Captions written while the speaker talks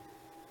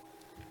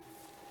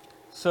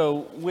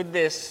So with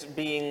this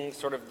being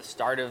sort of the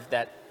start of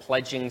that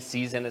pledging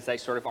season, as I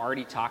sort of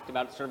already talked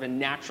about, it's sort of a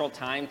natural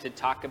time to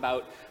talk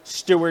about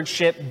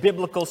stewardship,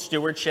 biblical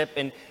stewardship,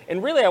 and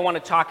really I want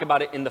to talk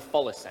about it in the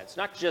fullest sense,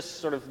 not just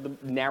sort of the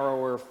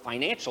narrower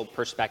financial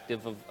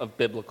perspective of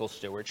biblical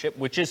stewardship,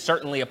 which is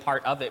certainly a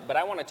part of it, but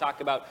I want to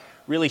talk about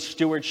really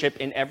stewardship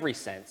in every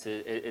sense.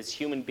 As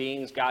human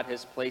beings, God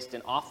has placed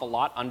an awful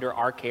lot under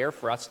our care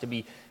for us to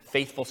be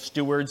faithful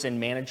stewards and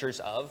managers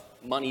of,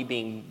 money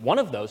being one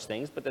of those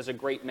things, but there's a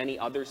great many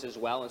others as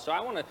well. And so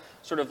I want to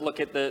sort of look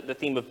at the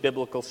theme of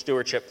biblical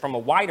stewardship from a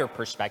wider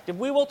perspective.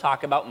 We will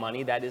talk about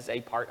money. That is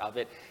a part of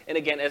it. And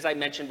again, as I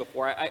mentioned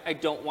before, I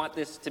don't want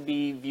this to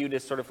be viewed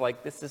as sort of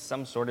like this is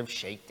some sort of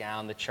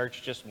shakedown. The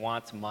church just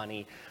wants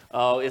money.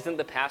 Oh, isn't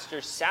the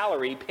pastor's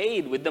salary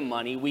paid with the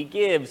money we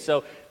give?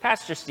 So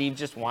Pastor Steve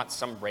just wants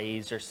some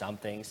raise or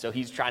something, so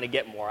he's trying to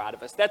get more out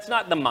of us. That's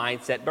not the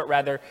mindset, but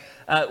rather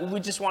we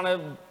just want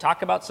to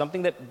talk about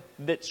something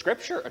that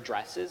Scripture addresses.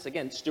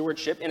 Again,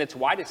 stewardship in its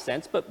widest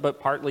sense, but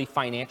partly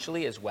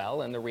financially as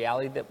well, and the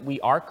reality that we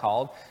are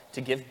called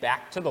to give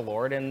back to the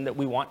Lord and that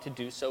we want to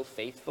do so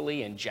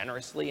faithfully and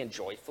generously and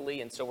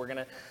joyfully. And so we're going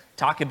to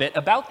talk a bit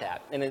about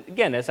that. And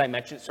again, as I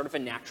mentioned, it's sort of a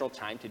natural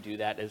time to do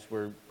that as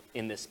we're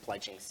in this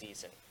pledging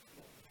season.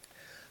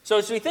 So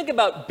as we think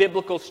about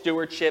biblical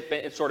stewardship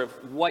and sort of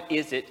what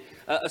is it,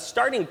 a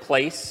starting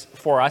place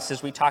for us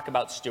as we talk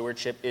about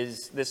stewardship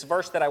is this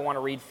verse that I want to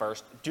read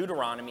first,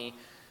 Deuteronomy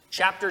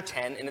chapter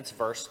 10, and it's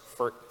verse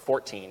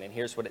 14. And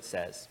here's what it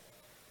says.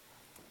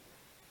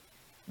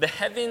 The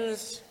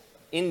heavens,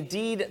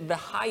 indeed the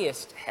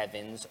highest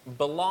heavens,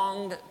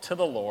 belong to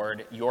the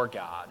Lord your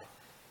God,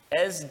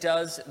 as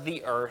does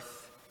the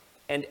earth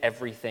and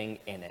everything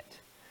in it.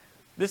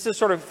 This is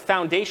sort of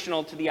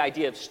foundational to the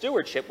idea of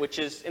stewardship, which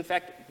is, in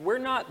fact, we're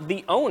not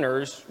the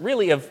owners,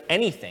 really, of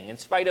anything, in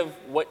spite of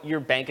what your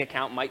bank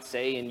account might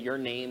say and your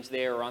name's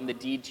there or on the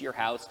deed to your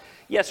house.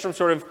 Yes, from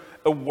sort of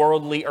a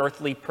worldly,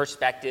 earthly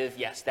perspective,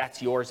 yes,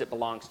 that's yours, it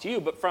belongs to you.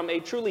 But from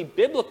a truly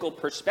biblical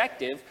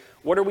perspective,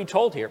 what are we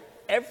told here?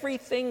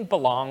 Everything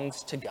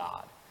belongs to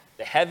God.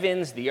 The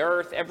heavens, the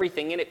earth,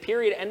 everything in it,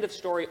 period, end of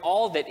story,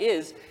 all that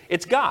is,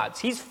 it's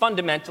God's. He's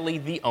fundamentally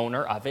the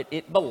owner of it.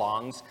 It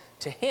belongs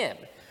to Him.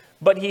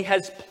 But He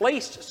has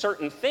placed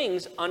certain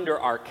things under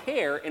our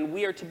care, and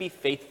we are to be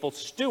faithful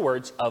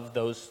stewards of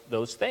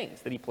those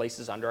things that He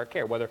places under our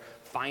care, whether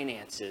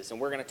finances, and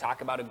we're going to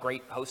talk about a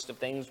great host of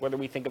things, whether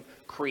we think of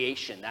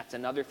creation, that's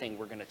another thing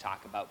we're going to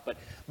talk about.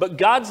 But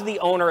God's the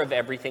owner of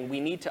everything. We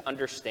need to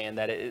understand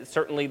that.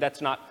 Certainly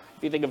that's not,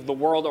 if you think of the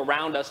world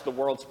around us, the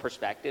world's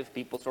perspective,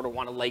 people sort of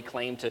want to lay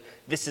claim to,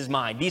 this is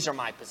mine, these are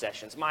my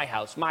possessions, my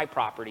house, my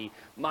property,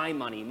 my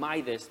money, my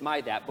this,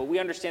 my that. But we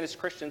understand as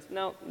Christians,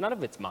 no, none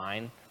of it's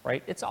mine.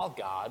 Right? It's all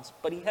God's,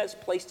 but He has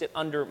placed it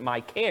under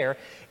my care,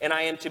 and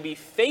I am to be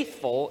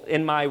faithful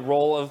in my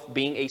role of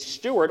being a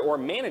steward or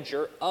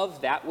manager of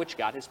that which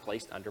God has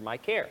placed under my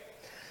care.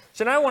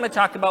 So now I want to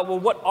talk about, well,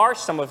 what are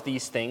some of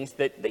these things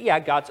that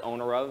God's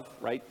owner of,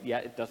 right? Yeah,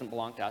 it doesn't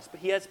belong to us, but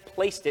He has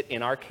placed it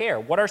in our care.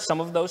 What are some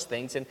of those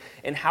things,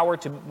 and how are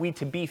we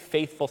to be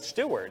faithful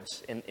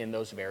stewards in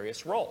those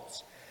various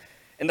roles?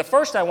 And the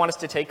first I want us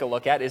to take a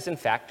look at is, in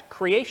fact,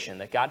 creation,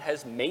 that God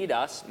has made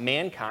us,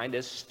 mankind,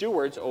 as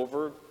stewards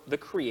over the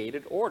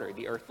created order,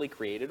 the earthly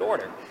created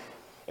order.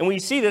 And when you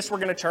see this, we're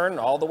going to turn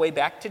all the way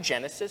back to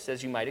Genesis,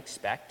 as you might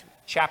expect,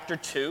 chapter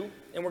 2,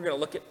 and we're going to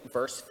look at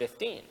verse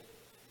 15.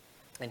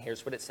 And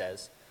here's what it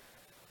says.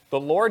 The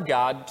Lord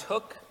God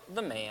took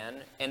the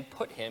man and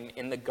put him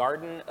in the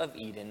Garden of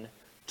Eden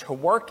to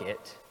work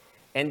it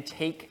and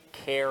take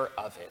care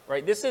of it,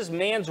 right? This is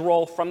man's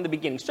role from the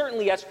beginning.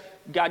 Certainly, yes,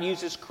 God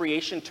uses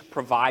creation to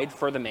provide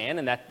for the man,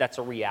 and that's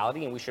a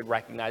reality, and we should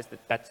recognize that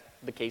that's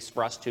the case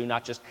for us too,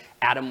 not just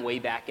Adam way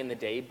back in the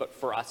day, but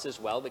for us as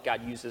well, that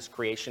God uses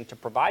creation to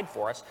provide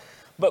for us.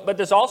 But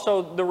there's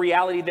also the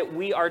reality that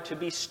we are to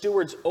be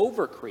stewards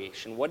over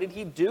creation. What did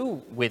He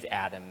do with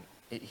Adam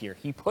here?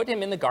 He put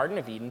him in the Garden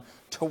of Eden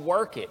to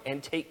work it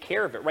and take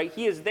care of it, right?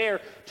 He is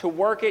there to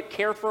work it,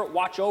 care for it,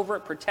 watch over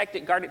it, protect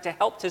it, guard it, to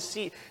help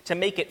to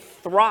make it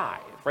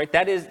thrive, right?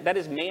 That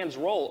is man's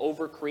role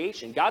over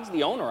creation. God's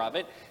the owner of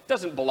it. It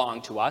doesn't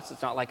belong to us.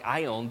 It's not like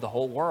I own the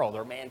whole world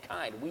or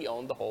mankind. We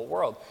own the whole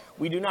world.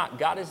 We do not.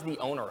 God is the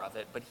owner of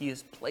it, but He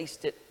has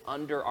placed it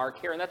under our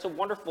care. And that's a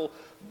wonderful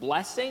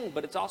blessing,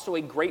 but it's also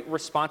a great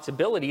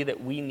responsibility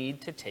that we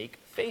need to take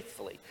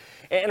faithfully.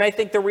 And I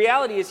think the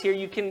reality is here,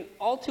 you can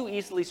all too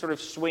easily sort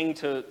of swing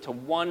to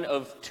one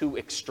of two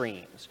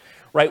extremes,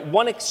 right?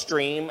 One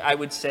extreme, I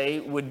would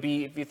say, would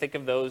be, if you think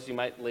of those, you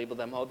might label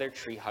them, oh, they're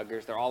tree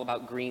huggers. They're all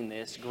about green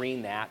this,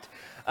 green that.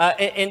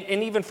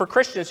 And even for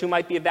Christians who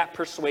might be of that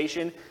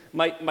persuasion,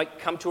 might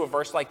come to a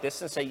verse like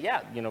this and say,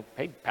 yeah,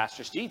 hey,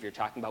 Pastor Steve, you're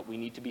talking about we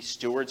need to be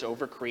stewards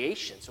over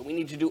creation. So we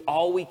need to do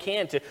all we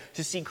can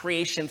to see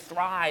creation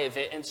thrive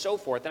and so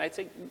forth. And I'd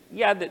say,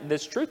 yeah,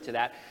 there's truth to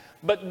that.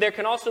 But there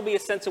can also be a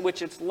sense in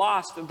which it's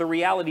lost the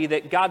reality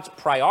that God's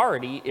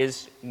priority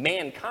is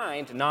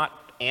mankind,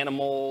 not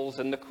animals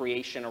and the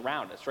creation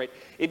around us, right?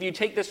 If you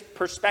take this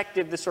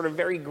perspective, this sort of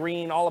very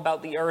green, all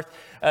about the earth,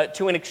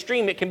 to an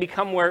extreme, it can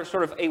become where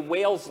sort of a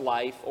whale's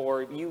life,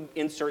 or you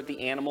insert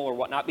the animal or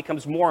whatnot,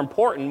 becomes more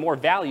important, more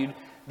valued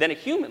than a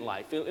human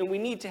life. And we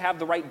need to have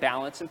the right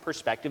balance and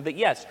perspective that,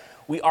 yes,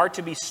 we are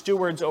to be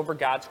stewards over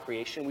God's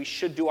creation. We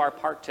should do our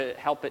part to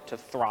help it to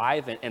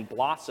thrive and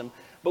blossom.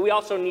 But we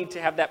also need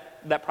to have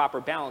that proper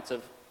balance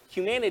of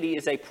humanity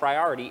is a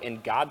priority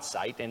in God's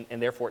sight,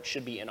 and therefore it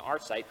should be in our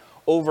sight,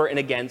 over and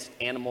against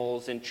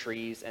animals and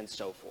trees and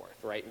so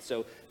forth, right? And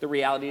so the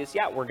reality is,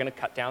 yeah, we're going to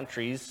cut down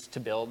trees to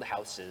build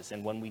houses,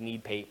 and when we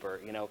need paper,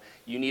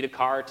 you need a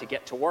car to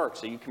get to work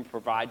so you can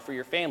provide for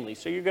your family,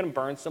 so you're going to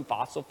burn some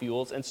fossil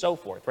fuels and so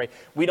forth, right?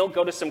 We don't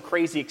go to some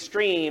crazy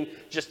extreme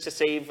just to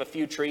save a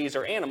few trees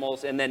or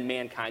animals, and then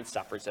mankind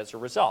suffers as a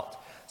result.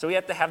 So we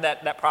have to have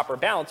that proper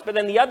balance. But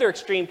then the other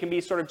extreme can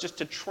be sort of just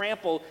to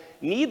trample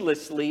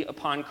needlessly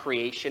upon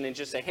creation and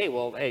just say,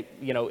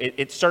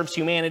 it serves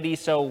humanity,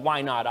 so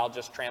why not? I'll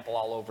just trample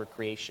all over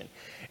creation.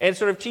 And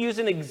sort of to use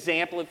an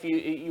example, if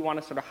you want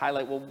to sort of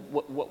highlight, well,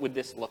 what would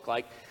this look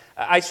like?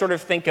 I sort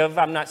of think of,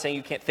 I'm not saying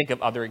you can't think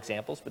of other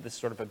examples, but this is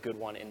sort of a good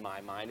one in my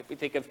mind. If we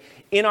think of,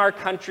 in our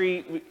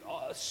country,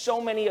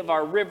 so many of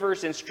our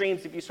rivers and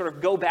streams, if you sort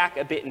of go back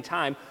a bit in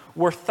time,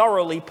 were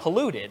thoroughly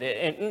polluted.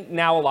 And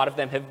now a lot of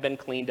them have been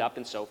cleaned up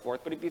and so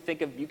forth. But if you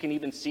think of, you can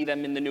even see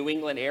them in the New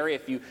England area.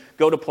 If you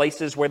go to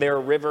places where there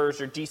are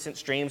rivers or decent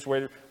streams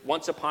where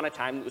once upon a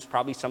time it was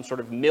probably some sort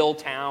of mill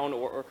town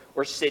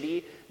or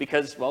city,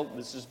 because, well,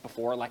 this is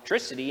before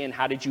electricity. And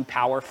how did you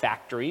power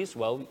factories?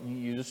 Well, you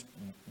used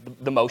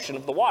the motion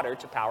of the water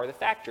to power the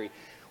factory.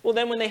 Well,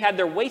 then when they had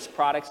their waste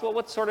products, well,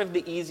 what's sort of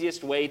the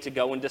easiest way to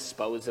go and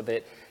dispose of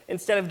it?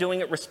 Instead of doing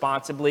it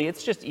responsibly,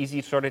 it's just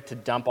easy sort of to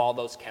dump all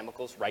those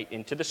chemicals right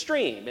into the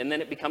stream. And then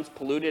it becomes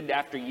polluted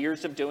after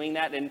years of doing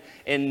that,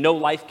 and no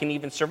life can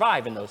even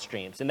survive in those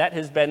streams. And that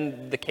has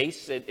been the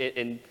case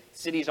in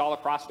cities all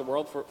across the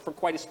world for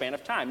quite a span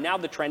of time. Now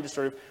the trend is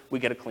sort of, we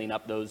got to clean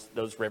up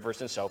those rivers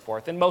and so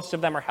forth, and most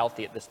of them are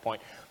healthy at this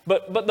point.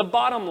 But the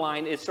bottom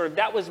line is sort of,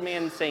 that was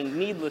man saying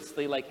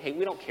needlessly, like, hey,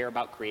 we don't care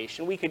about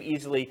creation. We could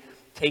easily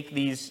take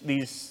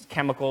these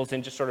chemicals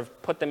and just sort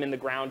of put them in the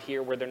ground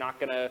here where they're not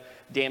going to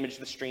damage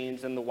the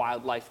streams and the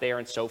wildlife there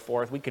and so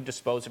forth. We could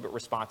dispose of it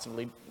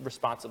responsibly.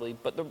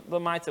 But the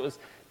mindset was,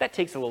 that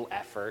takes a little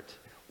effort.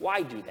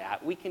 Why do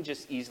that? We can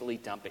just easily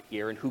dump it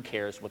here, and who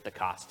cares what the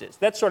cost is?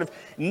 That's sort of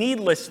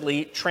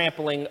needlessly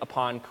trampling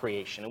upon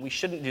creation, and we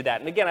shouldn't do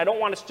that. And again, I don't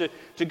want us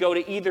to go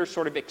to either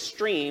sort of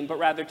extreme, but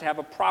rather to have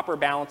a proper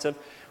balance of,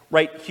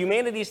 right,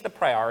 humanity is the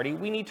priority.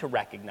 We need to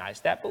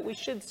recognize that, but we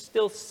should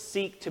still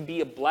seek to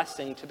be a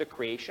blessing to the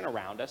creation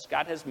around us.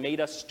 God has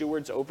made us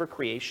stewards over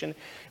creation.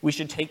 We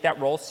should take that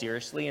role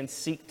seriously and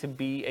seek to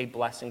be a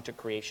blessing to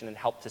creation and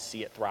help to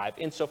see it thrive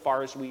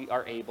insofar as we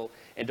are able,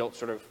 and don't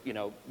sort of,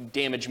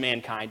 damage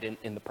mankind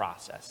in the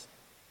process.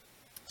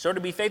 So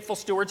to be faithful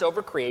stewards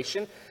over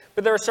creation,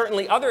 but there are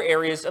certainly other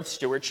areas of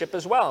stewardship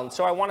as well. And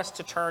so I want us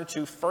to turn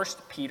to 1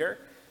 Peter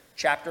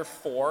chapter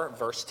 4,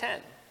 verse 10.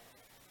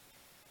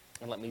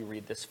 And let me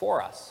read this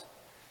for us.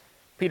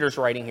 Peter's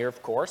writing here,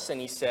 of course,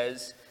 and he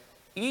says,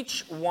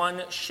 each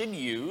one should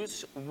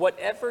use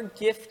whatever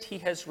gift he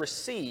has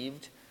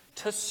received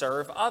to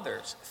serve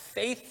others,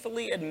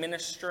 faithfully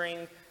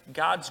administering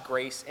God's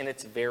grace in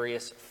its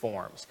various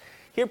forms.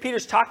 Here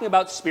Peter's talking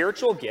about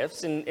spiritual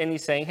gifts, and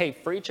he's saying, hey,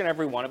 for each and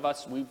every one of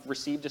us, we've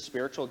received a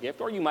spiritual gift,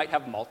 or you might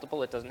have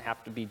multiple. It doesn't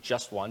have to be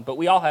just one, but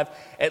we all have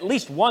at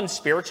least one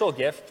spiritual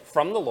gift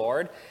from the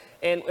Lord.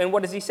 And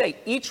what does he say?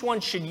 Each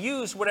one should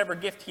use whatever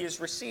gift he has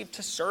received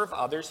to serve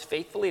others,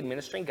 faithfully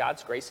administering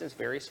God's grace in its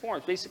various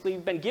forms. Basically,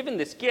 we've been given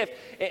this gift,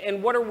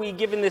 and what are we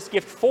given this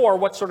gift for?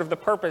 What's sort of the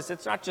purpose?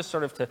 It's not just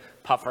sort of to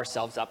puff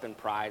ourselves up in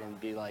pride and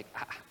be like,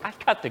 I've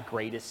got the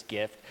greatest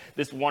gift,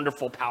 this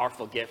wonderful,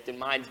 powerful gift, and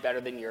mine's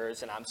better than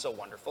yours, and I'm so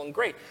wonderful and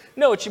great.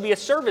 No, it should be a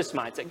service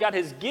mindset. God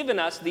has given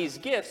us these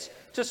gifts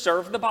to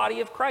serve the body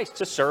of Christ,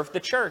 to serve the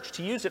church,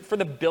 to use it for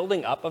the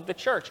building up of the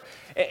church.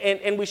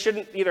 And we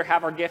shouldn't either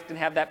have our gift and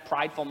have that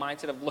prideful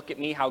mindset of, look at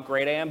me, how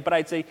great I am. But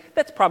I'd say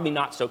that's probably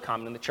not so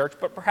common in the church.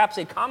 But perhaps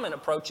a common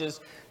approach is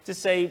to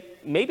say,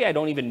 maybe I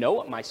don't even know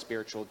what my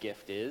spiritual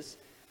gift is.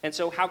 And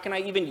so how can I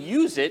even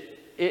use it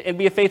and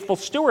be a faithful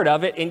steward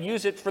of it and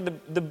use it for the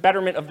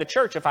betterment of the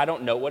church if I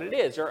don't know what it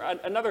is? Or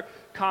another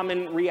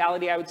common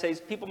reality, I would say, is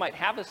people might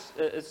have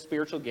a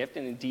spiritual gift,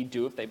 and indeed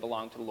do if they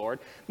belong to the Lord.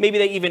 Maybe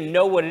they even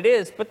know what it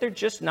is, but they're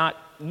just not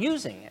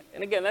using it.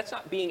 And again, that's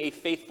not being a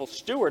faithful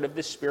steward of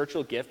this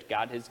spiritual gift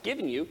God has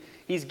given you.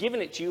 He's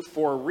given it to you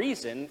for a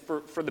reason,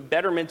 for the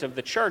betterment of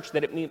the church,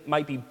 that it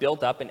might be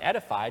built up and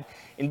edified.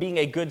 And being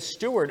a good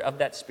steward of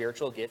that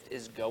spiritual gift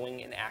is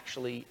going and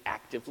actually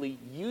actively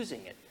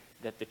using it,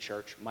 that the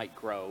church might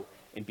grow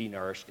and be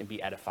nourished and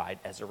be edified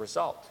as a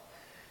result.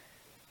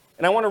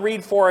 And I want to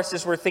read for us,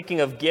 as we're thinking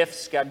of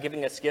gifts, God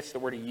giving us gifts that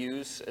we're to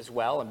use as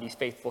well and be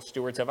faithful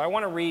stewards of. I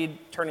want to read,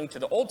 turning to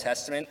the Old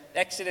Testament,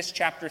 Exodus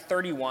chapter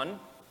 31,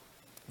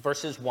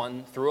 verses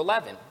 1 through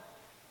 11.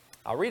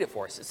 I'll read it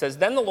for us. It says,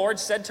 Then the Lord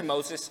said to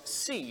Moses,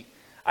 See,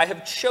 I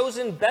have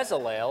chosen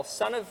Bezalel,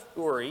 son of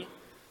Uri,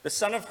 the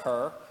son of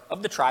Hur,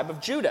 of the tribe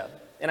of Judah,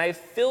 and I have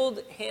filled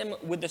him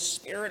with the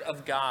Spirit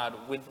of God,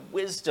 with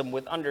wisdom,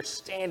 with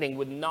understanding,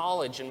 with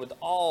knowledge, and with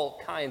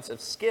all kinds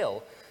of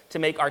skill, to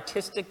make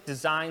artistic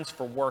designs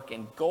for work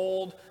in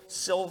gold,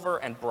 silver,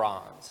 and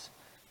bronze,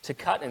 to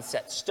cut and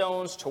set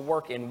stones, to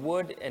work in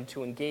wood, and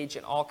to engage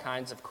in all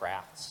kinds of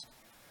crafts.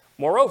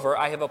 Moreover,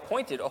 I have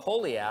appointed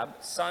Aholiab,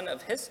 son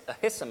of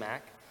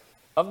Ahisamach,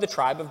 of the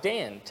tribe of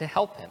Dan, to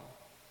help him.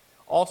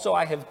 Also,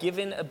 I have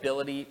given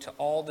ability to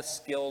all the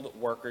skilled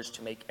workers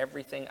to make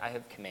everything I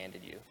have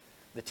commanded you: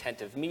 the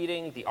tent of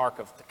meeting, the ark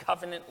of the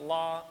covenant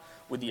law,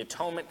 with the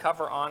atonement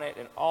cover on it,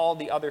 and all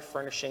the other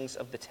furnishings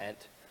of the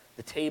tent,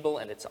 the table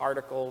and its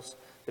articles,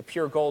 the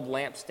pure gold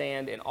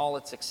lampstand and all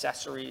its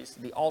accessories,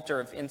 the altar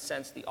of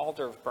incense, the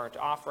altar of burnt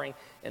offering,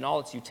 and all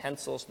its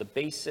utensils, the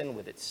basin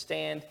with its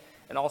stand,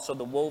 and also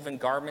the woven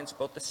garments,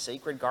 both the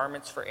sacred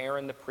garments for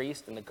Aaron the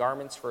priest and the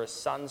garments for his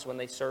sons when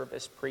they serve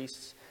as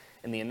priests,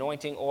 and the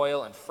anointing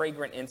oil and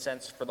fragrant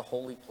incense for the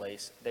holy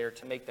place. They are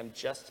to make them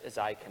just as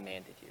I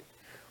commanded you.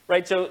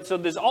 Right, so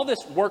there's all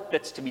this work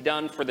that's to be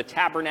done for the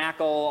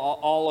tabernacle,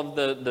 all of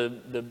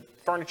the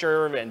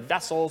furniture and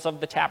vessels of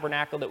the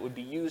tabernacle that would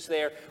be used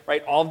there,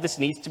 right? All of this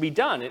needs to be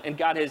done, and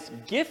God has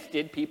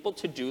gifted people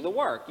to do the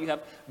work. You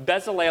have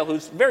Bezalel,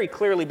 who's very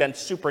clearly been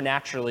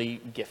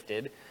supernaturally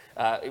gifted,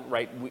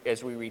 right,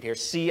 as we read here.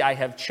 See, I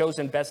have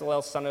chosen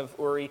Bezalel, son of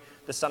Uri,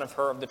 the son of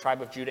Hur of the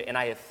tribe of Judah, and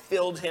I have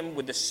filled him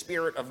with the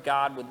Spirit of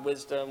God, with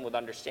wisdom, with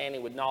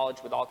understanding, with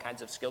knowledge, with all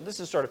kinds of skill. This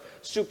is sort of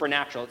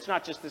supernatural. It's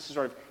not just this is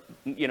sort of,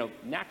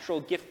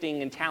 natural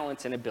gifting and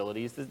talents and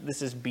abilities.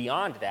 This is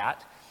beyond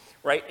that,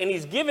 right? And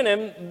he's given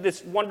him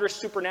this wondrous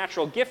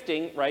supernatural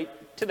gifting, right,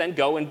 to then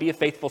go and be a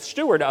faithful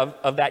steward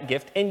of that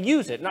gift and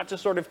use it, not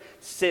just sort of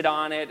sit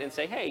on it and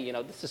say, hey,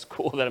 this is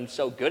cool that I'm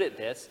so good at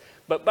this,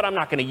 but I'm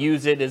not going to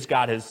use it as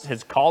God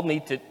has called me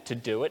to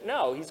do it.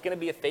 No, he's going to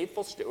be a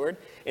faithful steward,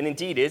 and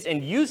indeed is,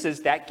 and uses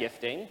that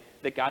gifting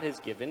that God has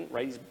given,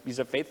 right? He's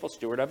a faithful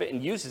steward of it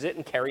and uses it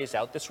and carries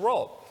out this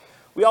role.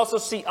 We also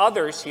see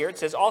others here. It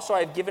says, also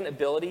I have given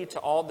ability to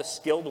all the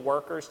skilled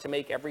workers to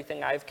make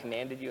everything I have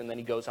commanded you. And then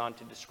he goes on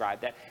to describe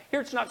that. Here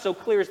it's not so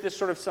clear. Is this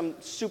sort of some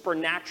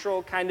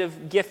supernatural kind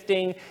of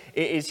gifting?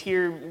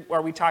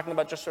 Are we talking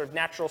about just sort of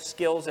natural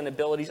skills and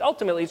abilities?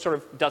 Ultimately, it sort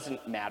of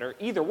doesn't matter.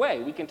 Either way,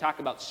 we can talk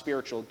about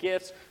spiritual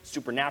gifts,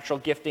 supernatural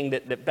gifting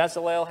that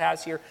Bezalel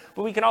has here.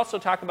 But we can also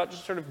talk about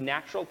just sort of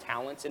natural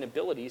talents and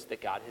abilities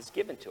that God has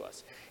given to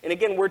us. And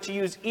again, we're to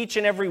use each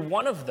and every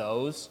one of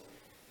those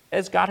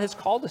as God has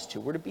called us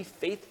to. We're to be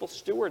faithful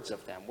stewards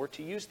of them. We're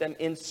to use them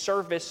in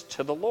service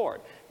to the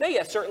Lord. Now,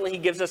 yes, certainly he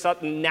gives us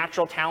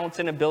natural talents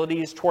and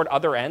abilities toward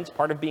other ends.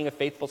 Part of being a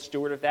faithful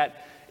steward of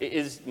that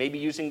is maybe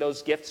using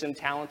those gifts and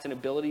talents and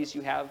abilities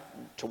you have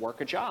to work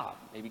a job.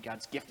 Maybe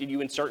God's gifted you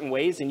in certain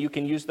ways, and you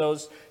can use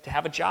those to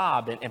have a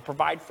job and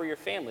provide for your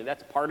family.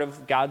 That's part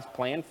of God's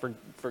plan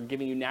for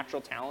giving you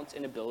natural talents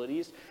and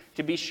abilities,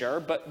 to be sure.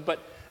 But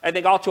I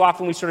think all too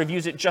often we sort of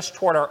use it just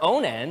toward our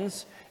own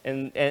ends,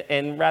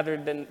 and rather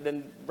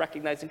than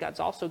recognizing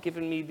God's also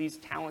given me these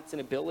talents and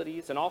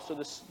abilities, and also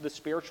the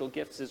spiritual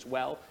gifts as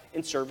well,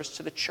 in service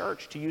to the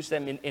church, to use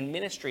them in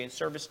ministry and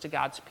service to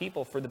God's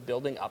people for the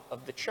building up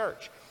of the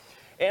church.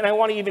 And I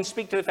want to even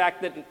speak to the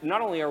fact that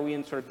not only are we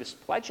in sort of this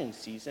pledging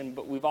season,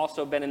 but we've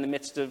also been in the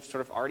midst of sort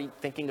of already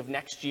thinking of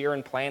next year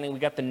and planning. We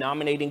got the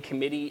nominating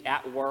committee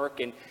at work,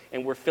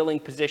 and we're filling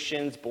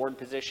positions, board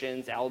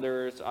positions,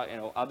 elders,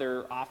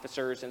 other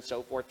officers and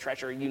so forth,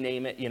 treasurer, you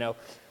name it,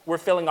 We're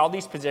filling all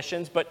these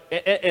positions,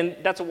 and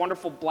that's a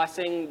wonderful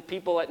blessing.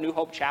 People at New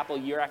Hope Chapel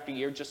year after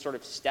year just sort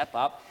of step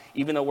up,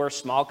 even though we're a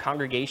small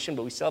congregation,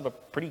 but we still have a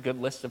pretty good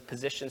list of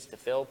positions to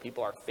fill.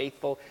 People are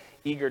faithful,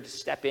 eager to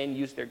step in,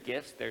 use their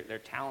gifts, their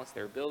talents,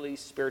 their abilities,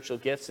 spiritual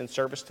gifts in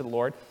service to the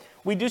Lord.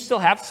 We do still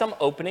have some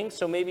openings,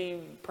 so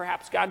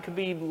perhaps God could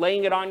be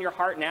laying it on your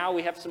heart now.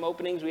 We have some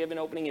openings. We have an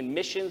opening in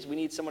missions. We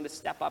need someone to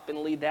step up and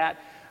lead that.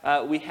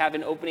 We have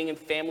an opening in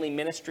family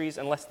ministries,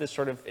 unless there's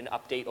sort of an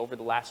update over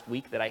the last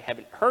week that I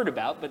haven't heard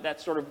about, but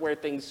that's sort of where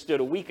things stood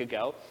a week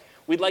ago.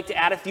 We'd like to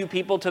add a few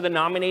people to the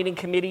nominating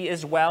committee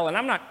as well, and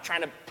I'm not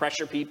trying to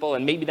pressure people,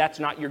 and maybe that's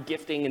not your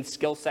gifting and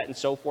skill set and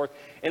so forth,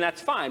 and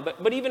that's fine.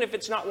 But even if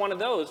it's not one of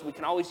those, we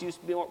can always use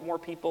more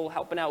people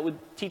helping out with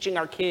teaching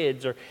our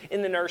kids, or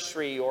in the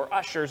nursery, or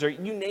ushers, or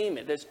you name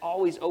it. There's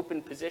always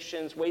open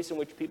positions, ways in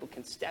which people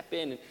can step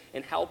in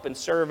and help and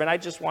serve, and I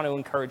just want to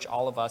encourage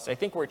all of us. I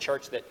think we're a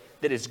church that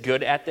is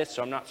good at this,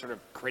 so I'm not sort of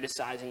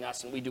criticizing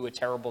us and we do a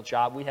terrible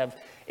job. We have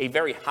a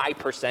very high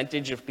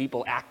percentage of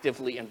people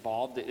actively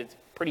involved. It's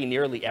pretty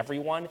nearly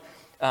everyone,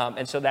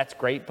 and so that's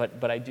great,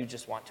 but I do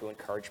just want to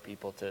encourage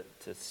people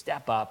to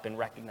step up and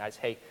recognize,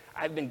 hey,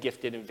 I've been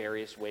gifted in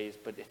various ways,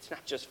 but it's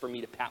not just for me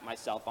to pat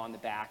myself on the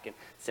back and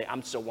say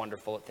I'm so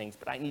wonderful at things,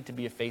 but I need to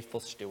be a faithful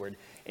steward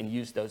and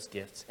use those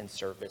gifts in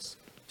service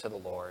to the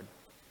Lord.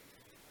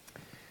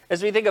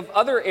 As we think of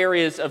other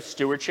areas of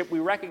stewardship, we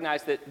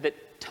recognize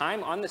that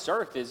time on this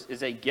earth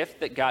is a gift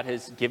that God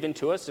has given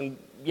to us, and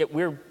yet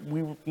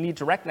we need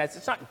to recognize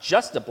it's not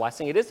just a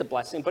blessing, it is a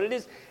blessing, but it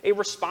is a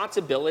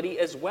responsibility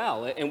as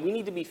well. And we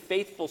need to be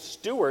faithful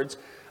stewards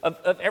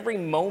of every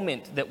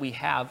moment that we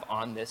have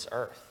on this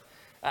earth.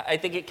 I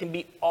think it can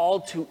be all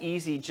too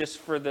easy just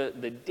for the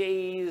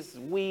days,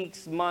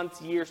 weeks,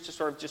 months, years to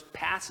sort of just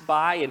pass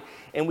by,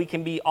 and we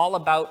can be all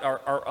about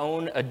our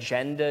own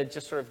agenda,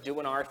 just sort of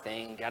doing our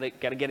thing. Got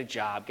to get a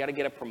job, got to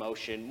get a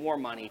promotion, more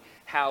money,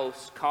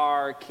 house,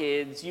 car,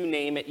 kids, you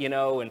name it,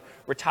 and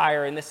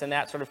retire and this and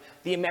that, sort of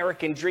the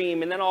American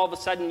dream. And then all of a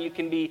sudden you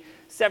can be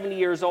 70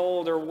 years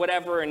old or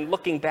whatever and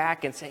looking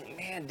back and saying,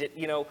 man,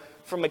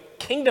 from a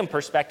kingdom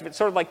perspective, it's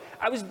sort of like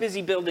I was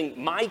busy building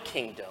my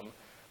kingdom,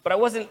 but I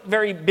wasn't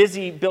very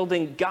busy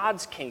building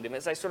God's kingdom.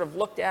 As I sort of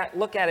look at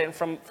it and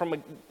from a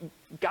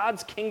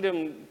God's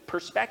kingdom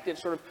perspective,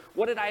 sort of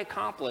what did I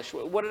accomplish?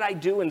 What did I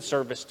do in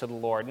service to the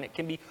Lord? And it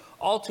can be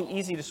all too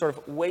easy to sort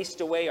of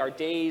waste away our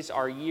days,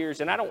 our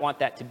years, and I don't want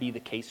that to be the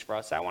case for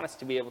us. I want us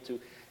to be able to,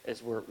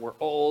 as we're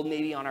old,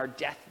 maybe on our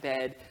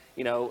deathbed,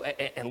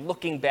 and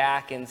looking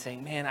back and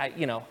saying, man,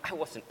 I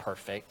wasn't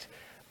perfect.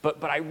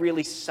 But I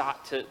really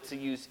sought to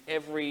use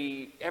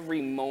every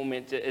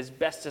moment as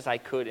best as I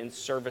could in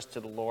service to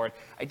the Lord.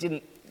 I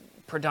didn't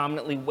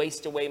predominantly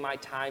waste away my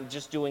time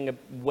just doing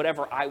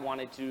whatever I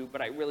wanted to do,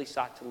 but I really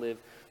sought to live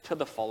to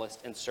the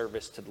fullest in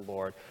service to the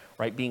Lord,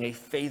 right? Being a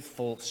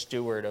faithful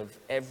steward of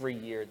every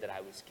year that I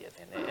was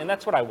given. And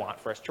that's what I want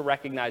for us, to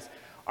recognize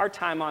our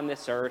time on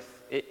this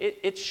earth.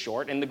 It's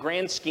short. In the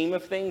grand scheme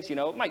of things,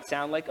 it might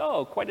sound like,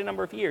 quite a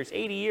number of years,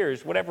 80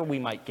 years, whatever we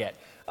might get.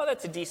 Oh,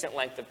 that's a decent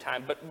length of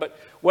time. But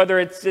whether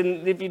it's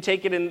if you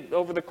take it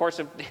over the course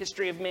of the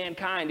history of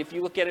mankind, if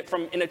you look at it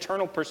from an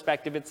eternal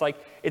perspective, it's like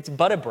it's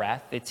but a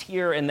breath. It's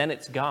here and then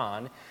it's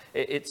gone.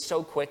 It's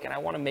so quick, and I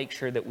want to make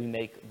sure that we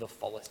make the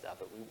fullest of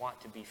it. We want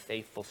to be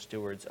faithful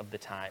stewards of the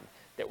time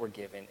that we're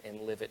given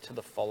and live it to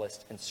the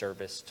fullest in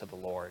service to the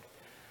Lord.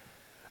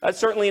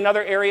 Certainly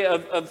another area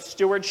of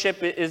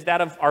stewardship is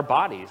that of our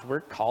bodies. We're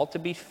called to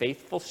be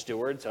faithful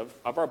stewards of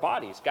our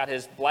bodies. God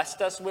has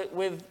blessed us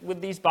with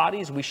these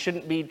bodies. We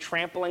shouldn't be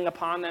trampling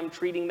upon them,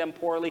 treating them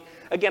poorly.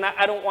 Again,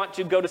 I don't want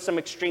to go to some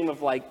extreme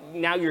of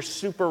now you're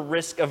super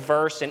risk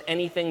averse and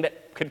anything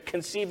that could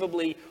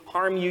conceivably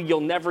harm you,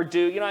 you'll never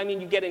do.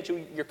 You get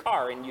into your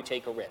car and you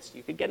take a risk.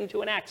 You could get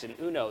into an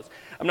accident, who knows?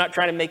 I'm not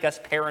trying to make us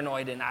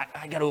paranoid and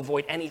I got to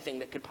avoid anything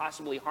that could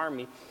possibly harm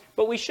me.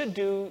 But we should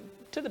do,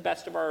 to the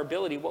best of our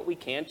ability, what we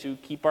can to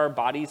keep our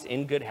bodies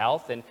in good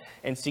health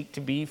and seek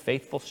to be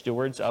faithful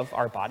stewards of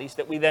our bodies,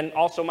 that we then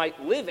also might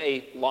live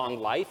a long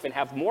life and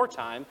have more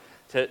time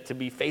to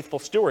be faithful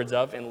stewards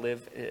of and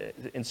live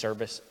in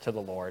service to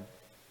the Lord.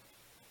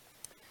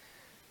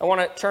 I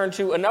want to turn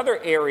to another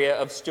area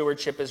of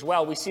stewardship as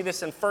well. We see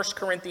this in 1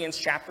 Corinthians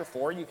chapter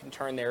 4. You can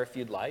turn there if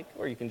you'd like,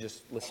 or you can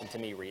just listen to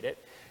me read it.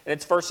 And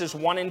it's verses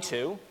 1 and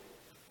 2.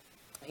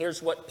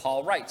 Here's what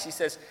Paul writes. He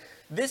says,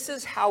 "This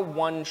is how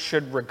one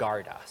should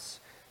regard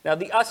us." Now,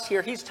 the us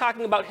here, he's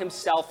talking about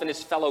himself and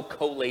his fellow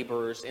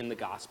co-laborers in the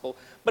gospel.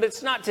 But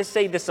it's not to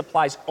say this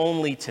applies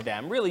only to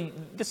them. Really,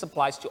 this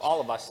applies to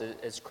all of us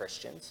as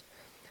Christians.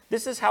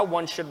 This is how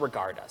one should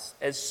regard us,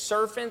 as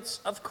servants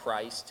of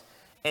Christ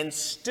and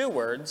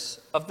stewards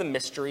of the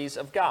mysteries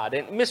of God.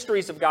 And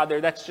mysteries of God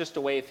there, that's just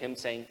a way of him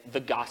saying the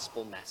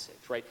gospel message,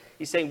 right?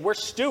 He's saying we're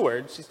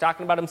stewards. He's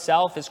talking about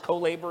himself, his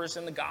co-laborers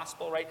in the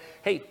gospel, right?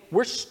 Hey,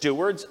 we're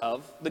stewards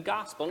of the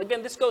gospel. And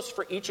again, this goes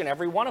for each and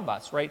every one of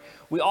us, right?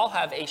 We all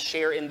have a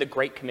share in the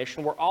Great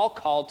Commission. We're all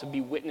called to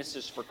be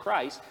witnesses for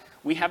Christ.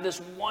 We have this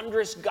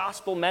wondrous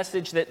gospel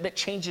message that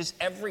changes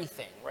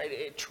everything, right?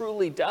 It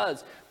truly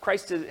does.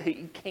 Christ,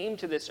 he came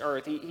to this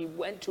earth. He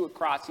went to a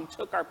cross. He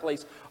took our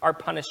place, our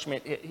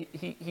punishment.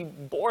 He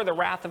bore the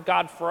wrath of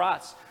God for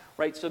us,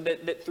 right? So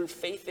that through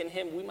faith in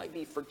him, we might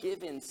be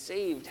forgiven,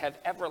 saved, have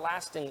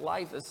everlasting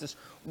life. It's this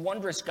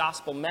wondrous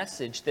gospel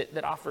message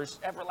that offers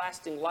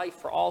everlasting life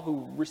for all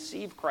who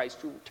receive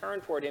Christ, who turn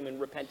toward him in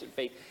repentant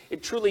faith.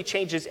 It truly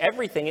changes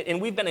everything.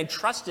 And we've been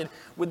entrusted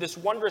with this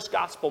wondrous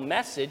gospel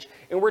message,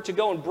 and we're to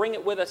go and bring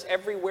it with us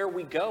everywhere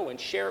we go and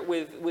share it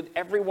with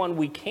everyone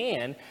we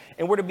can.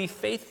 And we're to be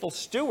faithful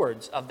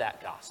stewards of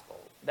that gospel.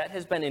 That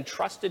has been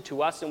entrusted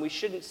to us, and we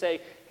shouldn't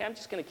say, hey, I'm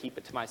just going to keep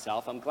it to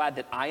myself. I'm glad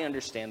that I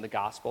understand the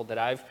gospel, that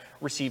I've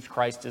received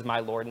Christ as my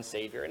Lord and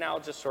Savior, and now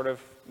I'll just sort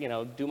of,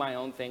 do my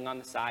own thing on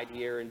the side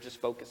here and just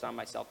focus on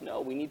myself.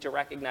 No, we need to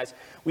recognize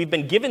we've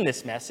been given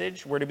this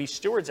message. We're to be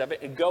stewards of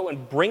it and go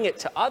and bring it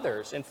to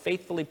others and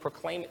faithfully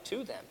proclaim it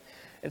to them.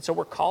 And so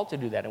we're called to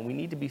do that, and we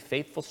need to be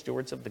faithful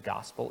stewards of the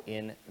gospel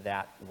in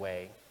that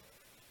way.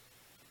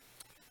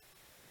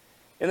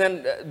 And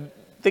then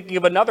thinking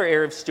of another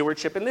area of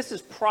stewardship, and this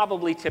is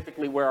probably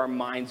typically where our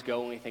minds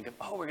go when we think of,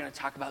 we're going to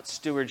talk about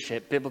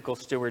stewardship, biblical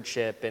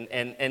stewardship,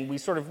 and we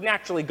sort of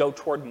naturally go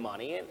toward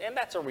money, and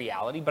that's a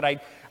reality, but I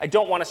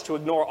don't want us to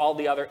ignore all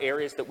the other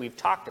areas that we've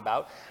talked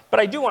about, but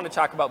I do want to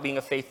talk about being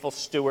a faithful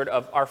steward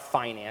of our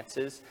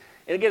finances.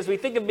 And again, as we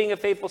think of being a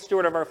faithful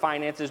steward of our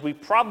finances, we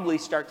probably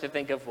start to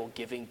think of, well,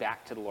 giving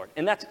back to the Lord.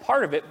 And that's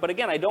part of it. But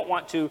again, I don't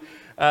want to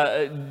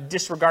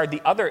disregard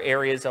the other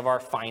areas of our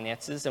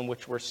finances in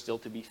which we're still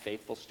to be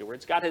faithful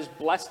stewards. God has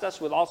blessed us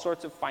with all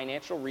sorts of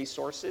financial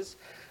resources.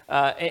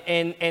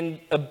 And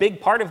a big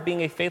part of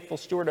being a faithful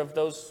steward of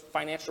those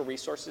financial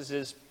resources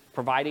is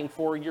providing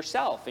for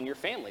yourself and your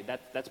family.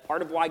 That's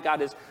part of why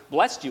God has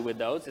blessed you with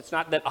those. It's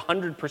not that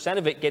 100%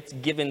 of it gets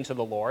given to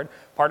the Lord.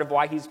 Part of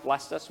why he's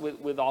blessed us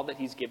with all that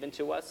he's given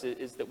to us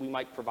is that we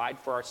might provide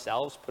for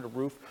ourselves, put a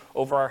roof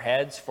over our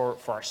heads, for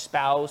our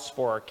spouse,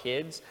 for our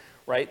kids,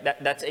 right?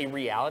 That's a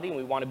reality, and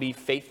we want to be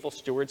faithful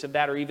stewards of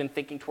that, or even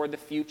thinking toward the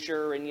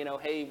future and,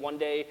 hey, one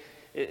day,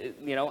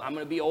 I'm going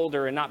to be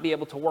older and not be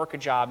able to work a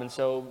job. And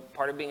so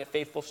part of being a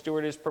faithful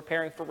steward is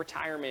preparing for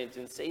retirement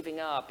and saving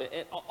up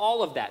and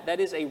all of that.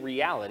 That is a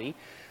reality.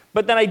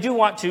 But then I do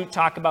want to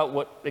talk about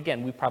what,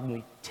 again, we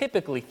probably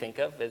typically think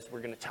of as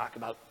we're going to talk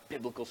about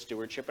biblical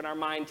stewardship. And our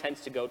mind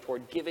tends to go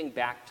toward giving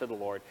back to the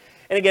Lord.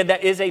 And again,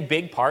 that is a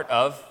big part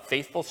of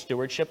faithful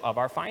stewardship of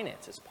our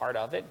finances. Part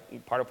of it,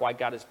 part of why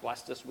God has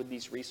blessed us with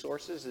these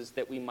resources is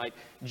that we might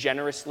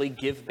generously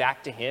give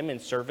back to him in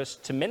service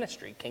to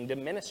ministry,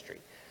 kingdom ministry.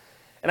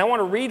 And I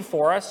want to read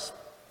for us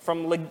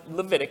from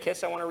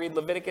Leviticus. I want to read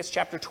Leviticus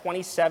chapter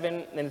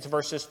 27, and it's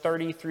verses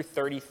 30 through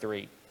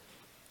 33.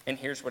 And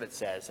here's what it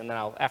says. And then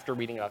after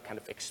reading it, I'll kind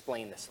of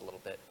explain this a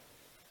little bit.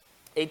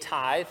 A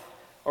tithe,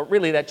 or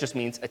really that just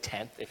means a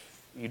tenth,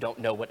 if you don't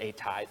know what a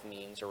tithe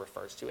means or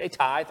refers to. A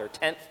tithe, or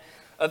tenth,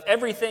 of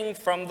everything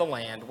from the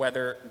land,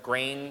 whether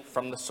grain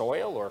from the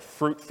soil or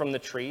fruit from the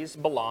trees,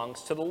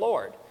 belongs to the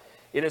Lord.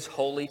 It is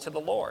holy to the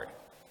Lord.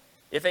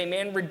 If a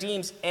man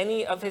redeems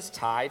any of his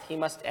tithe, he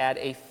must add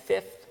a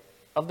fifth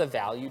of the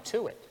value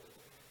to it.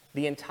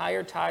 The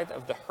entire tithe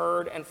of the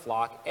herd and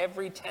flock,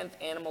 every 10th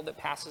animal that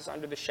passes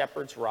under the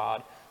shepherd's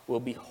rod, will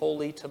be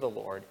holy to the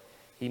Lord.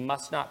 He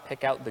must not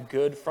pick out the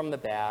good from the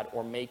bad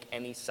or make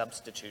any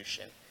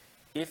substitution.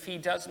 If he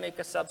does make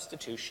a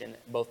substitution,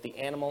 both the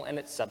animal and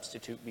its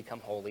substitute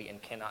become holy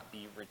and cannot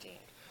be redeemed.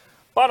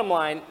 Bottom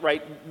line,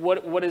 right,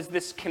 what is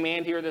this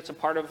command here that's a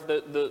part of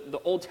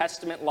the Old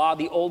Testament law,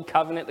 the Old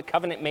Covenant, the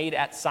covenant made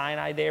at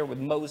Sinai there with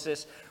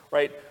Moses,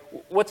 right?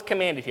 What's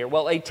commanded here?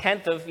 Well, a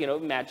tenth of,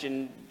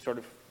 imagine sort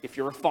of if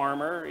you're a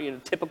farmer,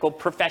 typical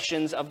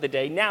professions of the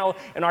day. Now,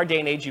 in our day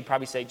and age, you'd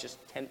probably say just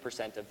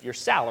 10% of your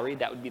salary.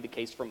 That would be the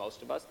case for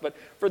most of us. But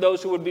for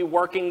those who would be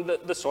working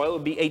the soil, it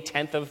would be a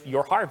tenth of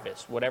your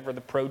harvest. Whatever the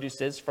produce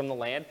is from the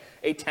land,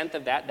 a tenth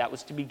of that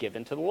was to be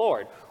given to the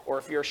Lord. Or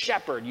if you're a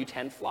shepherd, you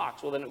tend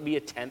flocks. Well, then it would be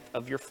a tenth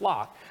of your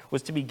flock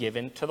was to be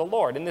given to the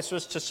Lord. And this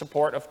was to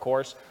support, of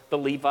course, the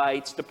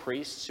Levites, the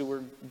priests, who were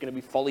going to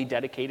be fully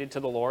dedicated to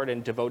the Lord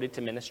and devoted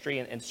to ministry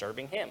and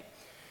serving him.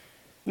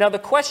 Now, the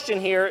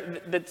question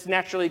here that's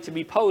naturally to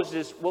be posed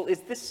is, well, is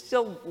this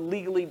still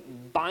legally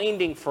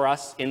binding for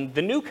us in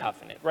the New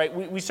Covenant, right?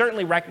 We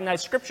certainly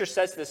recognize, Scripture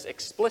says this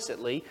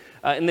explicitly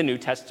in the New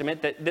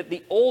Testament, that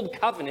the Old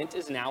Covenant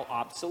is now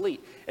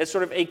obsolete. As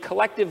sort of a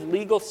collective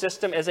legal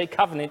system, as a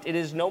covenant, it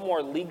is no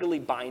more legally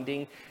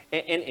binding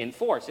and in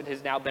force. It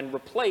has now been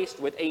replaced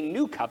with a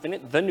new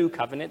covenant, the New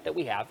Covenant that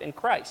we have in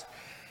Christ.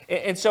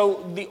 And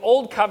so the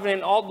Old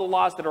Covenant, all the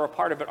laws that are a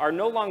part of it, are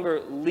no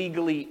longer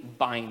legally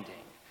binding.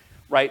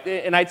 Right,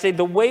 and I'd say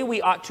the way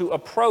we ought to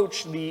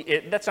approach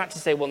that's not to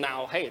say, well,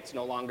 now, hey, it's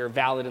no longer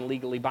valid and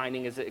legally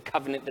binding as a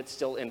covenant that's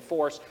still in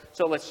force,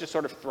 so let's just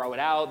sort of throw it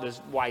out.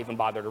 Why even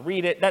bother to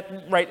read it?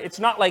 Right, it's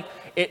not like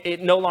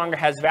it no longer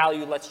has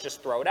value, let's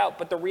just throw it out.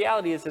 But the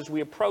reality is, as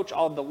we approach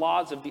all of the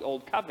laws of the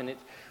Old Covenant,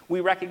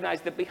 we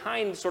recognize that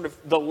behind sort of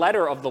the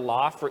letter of the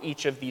law for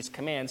each of these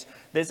commands,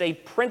 there's a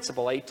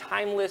principle, a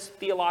timeless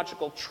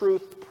theological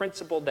truth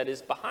principle that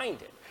is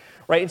behind it.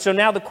 Right, and so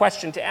now the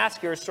question to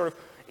ask here is sort of,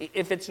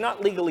 if it's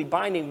not legally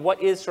binding,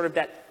 what is sort of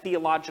that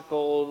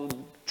theological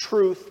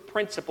truth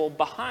principle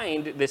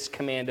behind this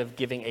command of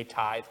giving a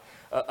tithe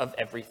of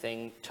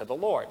everything to the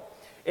Lord?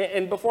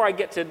 And before I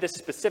get to this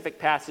specific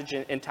passage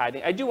in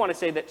tithing, I do want to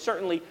say that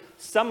certainly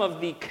some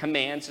of the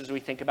commands, as we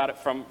think about it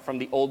from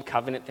the Old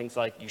Covenant, things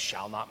like you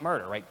shall not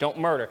murder, right? Don't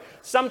murder.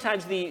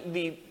 Sometimes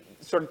the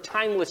sort of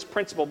timeless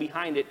principle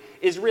behind it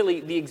is really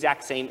the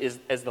exact same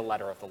as the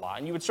letter of the law.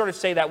 And you would sort of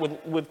say that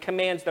with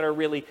commands that are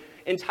really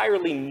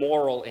entirely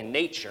moral in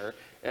nature,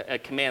 a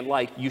command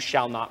like you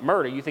shall not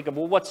murder. You think of,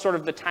 well, what's sort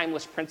of the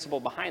timeless principle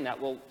behind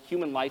that? Well,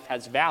 human life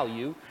has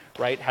value,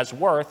 right, has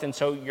worth, and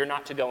so you're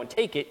not to go and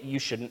take it, you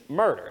shouldn't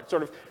murder. It's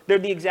sort of, they're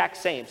the exact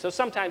same. So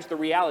sometimes the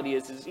reality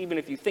is even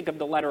if you think of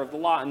the letter of the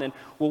law and then,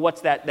 well,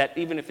 what's that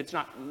even if it's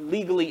not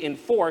legally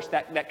enforced,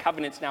 that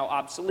covenant's now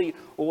obsolete,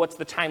 well, what's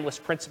the timeless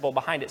principle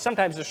behind it?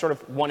 Sometimes they're sort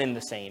of one in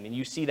the same, and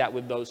you see that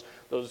with those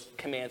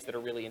commands that are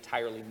really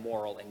entirely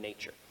moral in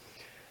nature.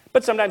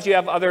 But sometimes you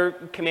have other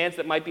commands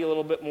that might be a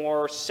little bit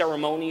more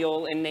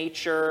ceremonial in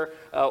nature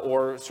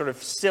or sort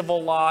of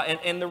civil law.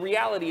 And the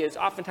reality is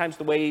oftentimes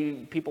the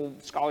way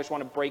scholars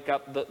want to break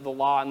up the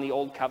law in the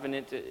Old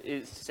Covenant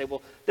is to say,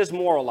 well, there's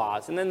moral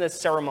laws and then there's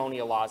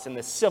ceremonial laws and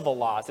there's civil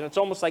laws. And it's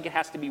almost like it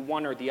has to be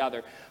one or the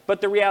other. But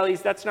the reality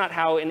is that's not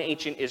how an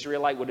ancient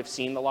Israelite would have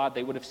seen the law.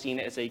 They would have seen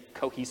it as a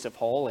cohesive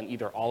whole, and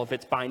either all of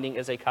it's binding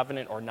as a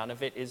covenant or none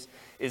of it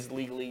is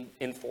legally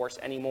in force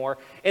anymore.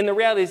 And the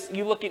reality is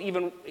you look at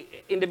even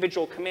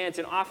individual commands,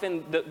 and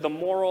often the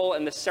moral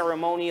and the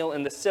ceremonial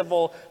and the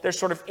civil, they're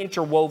sort of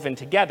interwoven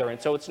together.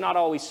 And so it's not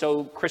always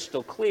so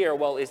crystal clear,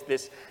 well, is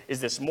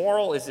this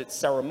moral? Is it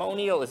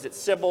ceremonial? Is it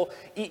civil?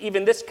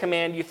 Even this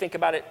command, you think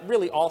about it,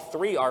 really all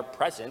three are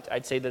present.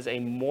 I'd say there's a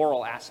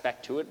moral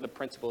aspect to it, the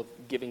principle of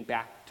giving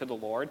back to the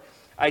Lord.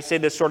 I say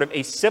there's sort of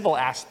a civil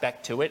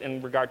aspect to it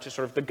in regard to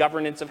sort of the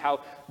governance of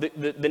how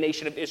the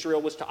nation of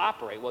Israel was to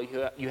operate. Well,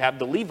 you have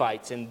the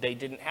Levites, and they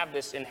didn't have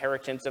this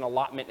inheritance and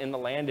allotment in the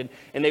land,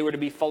 and they were to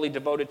be fully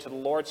devoted to the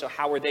Lord. So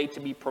how were they to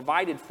be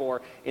provided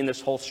for in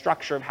this whole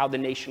structure of how the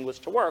nation was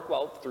to work?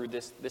 Well, through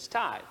this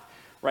tithe.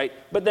 Right?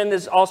 But then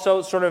there's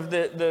also sort of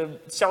the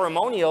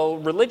ceremonial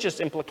religious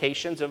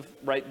implications of,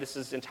 right, this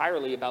is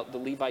entirely about the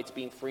Levites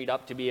being freed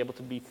up to be able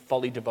to be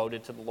fully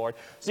devoted to the Lord.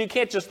 So you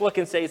can't just look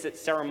and say, is it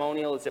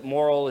ceremonial, is it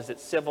moral, is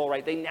it civil,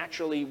 right? They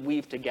naturally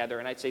weave together.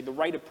 And I'd say the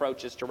right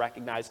approach is to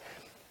recognize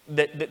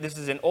that this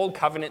is an old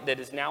covenant that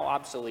is now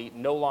obsolete,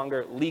 no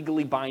longer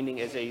legally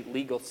binding as a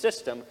legal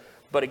system.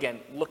 But again,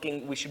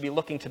 we should be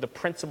looking to the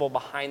principle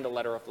behind the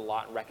letter of the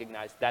law and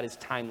recognize that is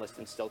timeless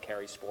and still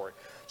carries forward.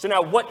 So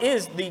now, what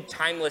is the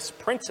timeless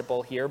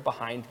principle here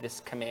behind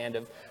this command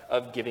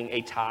of giving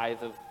a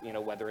tithe of,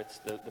 whether it's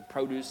the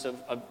produce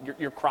of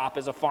your crop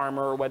as a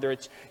farmer or whether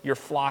it's your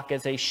flock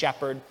as a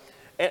shepherd?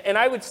 And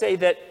I would say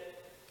that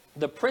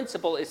the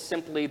principle is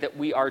simply that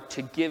we are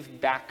to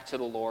give back to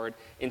the Lord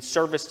in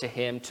service to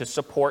him, to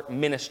support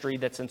ministry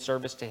that's in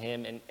service to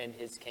him and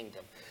his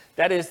kingdom.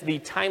 That is the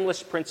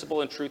timeless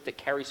principle and truth that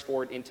carries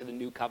forward into the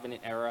new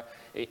covenant era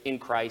in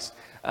Christ.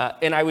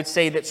 And I would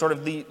say that sort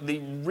of the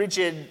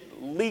rigid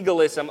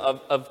legalism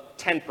of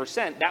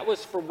 10%, that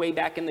was for way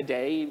back in the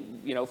day,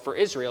 for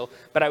Israel.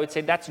 But I would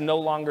say that's no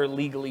longer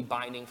legally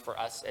binding for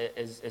us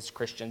as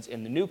Christians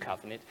in the new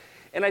covenant.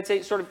 And I'd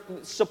say sort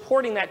of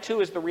supporting that,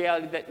 too, is the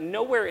reality that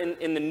nowhere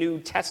in the New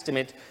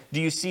Testament do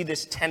you see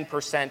this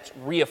 10%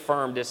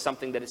 reaffirmed as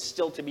something that is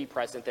still to be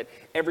present, that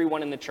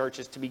everyone in the church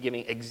is to be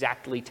giving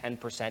exactly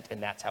 10%,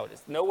 and that's how it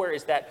is. Nowhere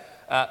is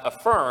that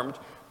affirmed,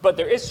 but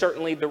there is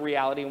certainly the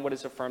reality in what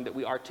is affirmed that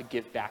we are to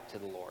give back to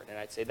the Lord. And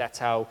I'd say that's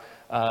how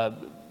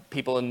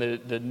people in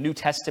the New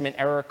Testament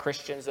era,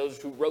 Christians,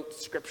 those who wrote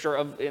scripture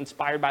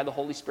inspired by the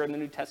Holy Spirit in the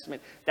New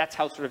Testament, that's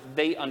how sort of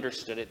they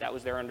understood it. That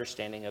was their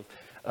understanding of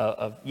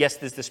yes,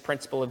 there's this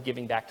principle of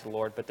giving back to the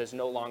Lord, but there's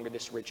no longer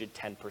this rigid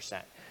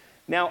 10%.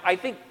 Now, I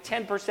think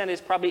 10%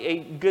 is probably a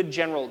good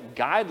general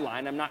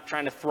guideline. I'm not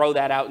trying to throw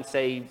that out and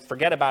say,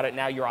 forget about it,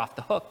 now you're off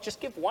the hook. Just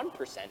give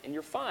 1% and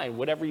you're fine,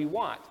 whatever you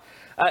want.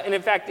 And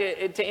in fact,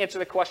 to answer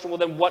the question, well,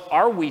 then what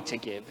are we to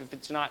give? If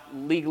it's not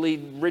legally,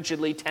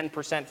 rigidly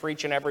 10% for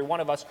each and every one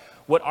of us,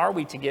 what are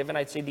we to give? And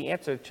I'd say the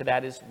answer to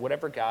that is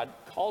whatever God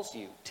calls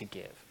you to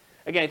give.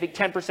 Again, I think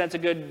 10% is a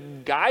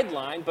good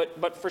guideline,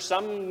 but for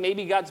some,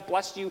 maybe God's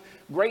blessed you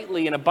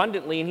greatly and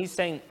abundantly, and he's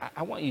saying,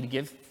 I want you to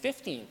give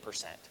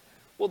 15%.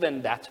 Well,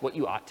 then that's what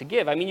you ought to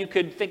give. I mean, you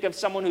could think of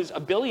someone who's a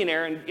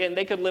billionaire, and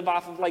they could live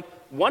off of like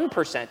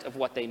 1% of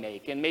what they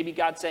make. And maybe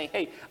God's saying,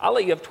 hey, I'll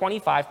let you have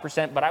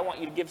 25%, but I want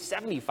you to give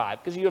 75%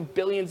 because you have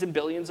billions and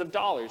billions of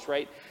dollars,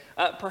 right?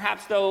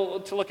 Perhaps, though,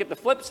 to look at the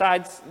flip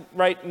sides,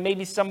 right,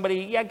 maybe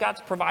somebody,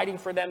 God's providing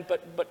for them,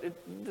 but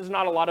there's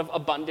not a lot of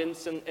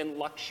abundance and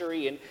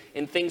luxury,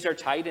 and things are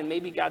tight, and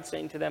maybe God's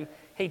saying to them,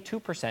 hey,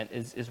 2%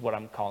 is what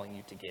I'm calling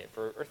you to give,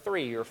 or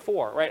 3 or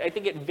 4, right? I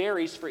think it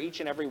varies for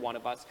each and every one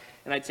of us,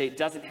 and I'd say it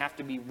doesn't have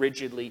to be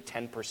rigidly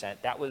 10%.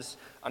 That was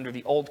under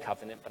the old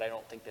covenant, but I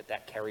don't think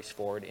that carries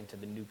forward into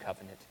the new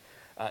covenant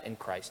in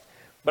Christ.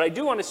 But I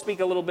do want to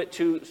speak a little bit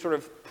to sort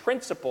of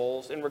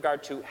principles in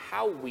regard to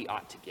how we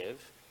ought to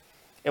give.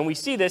 And we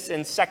see this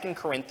in 2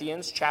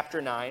 Corinthians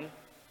chapter 9,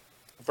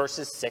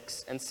 verses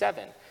 6 and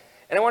 7.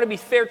 And I want to be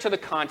fair to the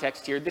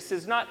context here. This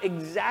is not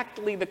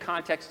exactly the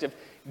context of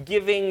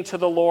giving to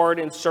the Lord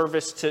in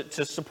service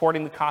to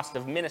supporting the cost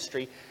of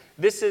ministry.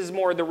 This is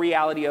more the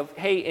reality of,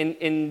 hey,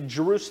 in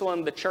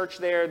Jerusalem, the church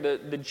there,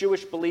 the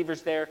Jewish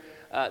believers there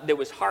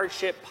was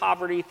hardship,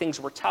 poverty, things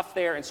were tough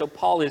there. And so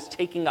Paul is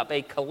taking up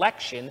a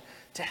collection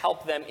to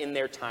help them in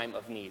their time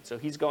of need. So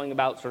he's going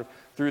about sort of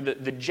through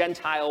the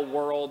Gentile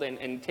world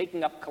and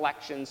taking up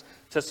collections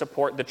to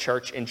support the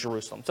church in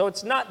Jerusalem. So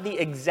it's not the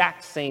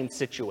exact same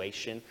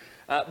situation,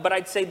 but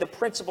I'd say the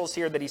principles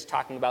here that he's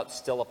talking about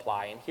still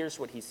apply. And here's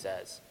what he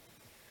says.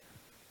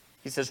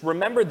 He says,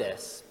 remember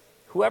this,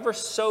 whoever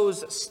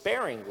sows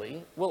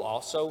sparingly will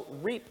also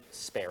reap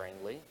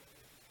sparingly,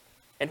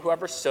 and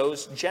whoever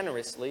sows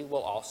generously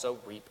will also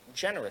reap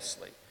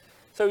generously.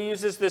 So he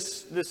uses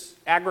this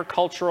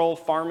agricultural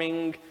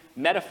farming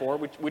metaphor,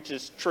 which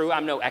is true.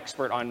 I'm no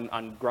expert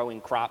on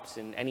growing crops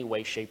in any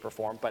way, shape, or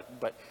form,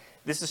 but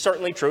this is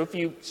certainly true. If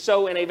you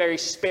sow in a very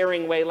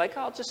sparing way, like,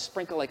 oh, I'll just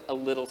sprinkle like a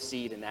little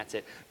seed and that's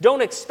it.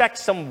 Don't expect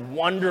some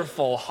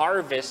wonderful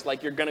harvest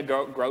like you're going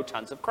to grow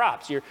tons of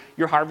crops.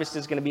 Your harvest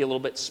is going to be a little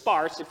bit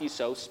sparse if you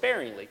sow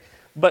sparingly.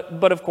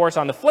 But of course,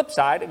 on the flip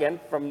side, again,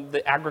 from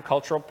the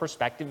agricultural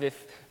perspective,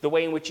 if the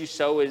way in which you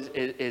sow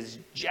is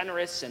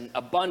generous and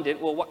abundant,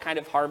 well, what kind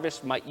of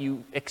harvest might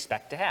you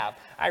expect to have?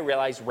 I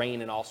realize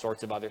rain and all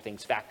sorts of other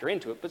things factor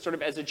into it, but sort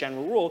of as a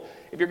general rule,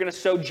 if you're going to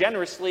sow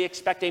generously,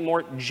 expect a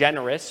more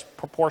generous,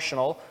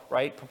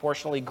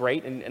 proportionally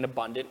great and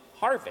abundant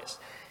harvest.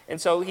 And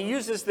so he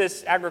uses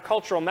this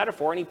agricultural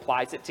metaphor and he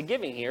applies it to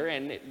giving here,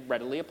 and it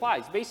readily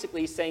applies.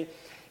 Basically, he's saying,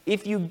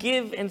 if you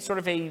give in sort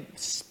of a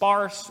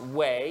sparse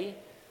way,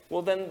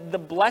 well, then the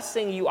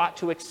blessing you ought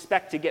to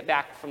expect to get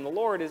back from the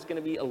Lord is going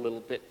to be a little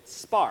bit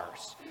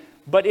sparse.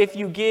 But if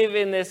you give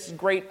in this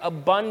great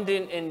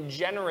abundant and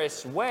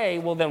generous way,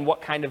 well, then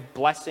what kind of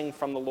blessing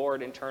from the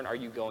Lord in turn are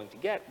you going to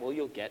get? Well,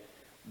 you'll get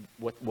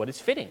what is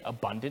fitting,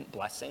 abundant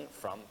blessing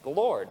from the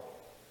Lord.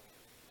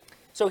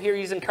 So here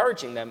he's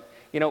encouraging them,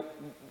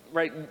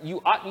 right?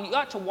 You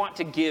ought to want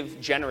to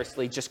give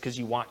generously just because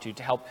you want to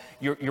help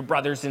your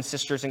brothers and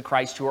sisters in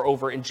Christ who are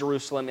over in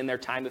Jerusalem in their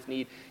time of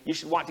need. You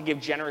should want to give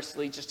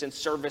generously just in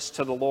service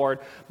to the Lord,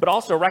 but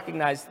also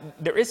recognize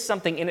there is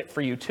something in it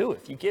for you too.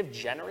 If you give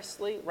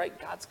generously, right,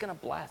 God's going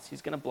to bless.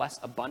 He's going to bless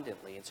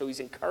abundantly. And so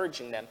he's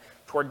encouraging them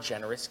toward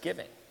generous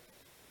giving.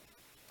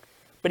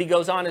 But he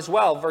goes on as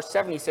well. Verse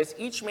 7, he says,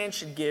 each man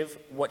should give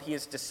what he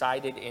has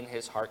decided in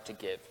his heart to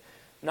give,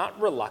 not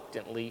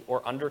reluctantly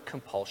or under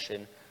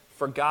compulsion,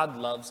 for God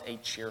loves a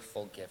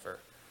cheerful giver.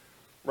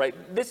 Right?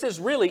 This is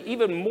really,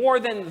 even more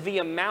than the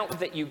amount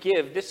that you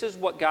give, this is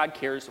what God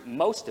cares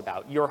most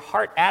about, your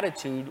heart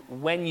attitude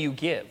when you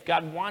give.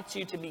 God wants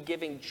you to be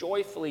giving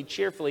joyfully,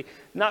 cheerfully,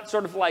 not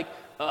sort of like,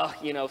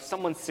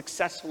 someone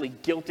successfully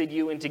guilted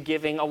you into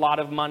giving a lot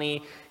of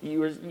money.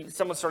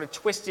 Someone sort of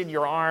twisted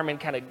your arm and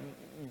kind of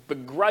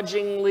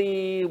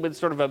begrudgingly, with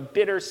sort of a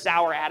bitter,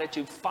 sour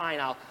attitude, fine,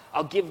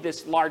 I'll give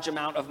this large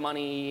amount of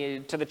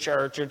money to the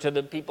church or to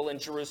the people in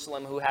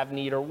Jerusalem who have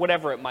need or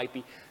whatever it might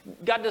be.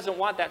 God doesn't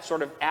want that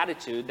sort of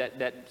attitude,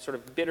 that sort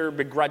of bitter,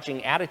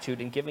 begrudging attitude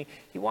in giving.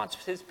 He wants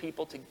his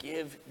people to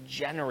give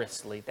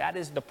generously. That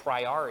is the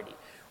priority,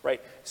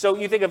 right? So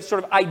you think of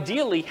sort of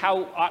ideally,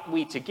 how ought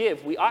we to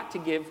give? We ought to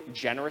give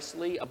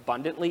generously,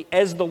 abundantly,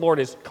 as the Lord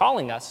is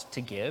calling us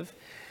to give.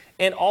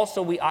 And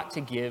also we ought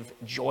to give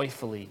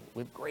joyfully,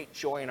 with great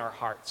joy in our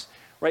hearts.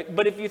 Right?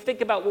 But if you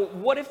think about, well,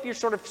 what if you're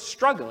sort of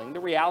struggling? The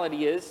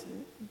reality is,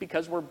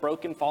 because we're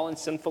broken, fallen,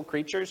 sinful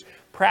creatures,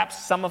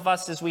 perhaps some of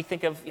us, as we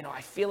think of,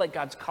 I feel like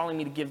God's calling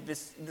me to give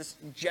this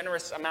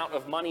generous amount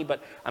of money,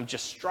 but I'm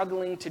just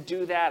struggling to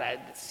do that.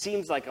 It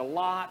seems like a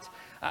lot.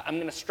 I'm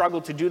going to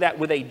struggle to do that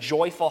with a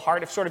joyful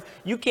heart. If sort of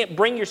you can't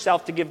bring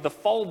yourself to give the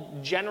full,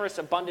 generous,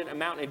 abundant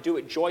amount and do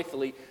it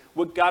joyfully,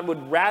 what God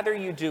would rather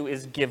you do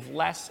is give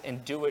less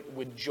and do it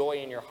with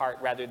joy in your heart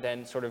rather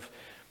than sort of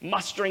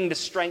mustering the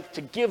strength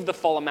to give the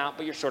full amount,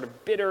 but you're sort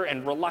of bitter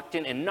and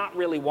reluctant and not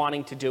really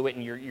wanting to do it,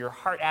 and your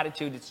heart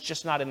attitude is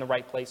just not in the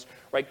right place,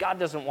 right? God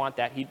doesn't want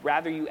that. He'd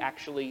rather you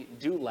actually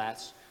do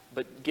less,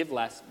 but give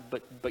less,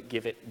 but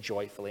give it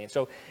joyfully. And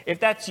so if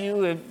that's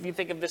you, if you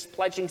think of this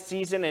pledging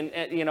season,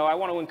 and I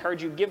want to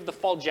encourage you, give the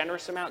full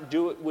generous amount,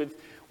 do it with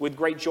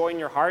great joy in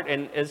your heart,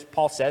 and as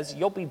Paul says,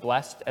 you'll be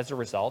blessed as a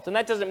result. And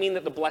that doesn't mean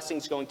that the blessing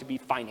is going to be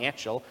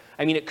financial.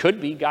 I mean, it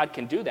could be, God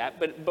can do that,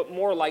 but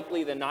more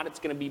likely than not, it's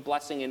going to be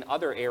blessing in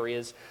other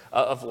areas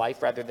of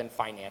life rather than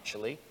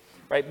financially,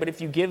 right? But if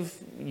you give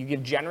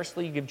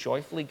generously, you give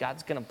joyfully,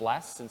 God's going to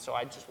bless, and so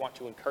I just want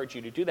to encourage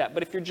you to do that.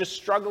 But if you're just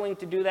struggling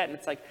to do that, and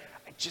it's like,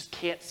 I just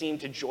can't seem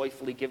to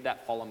joyfully give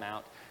that full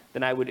amount,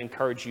 then I would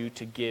encourage you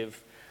to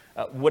give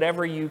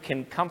whatever you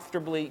can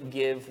comfortably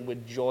give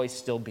with joy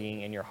still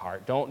being in your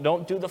heart.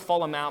 Don't do the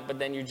full amount, but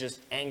then you're just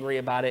angry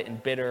about it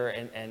and bitter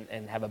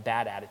and have a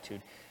bad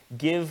attitude.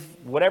 Give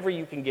whatever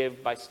you can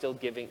give by still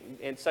giving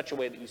in such a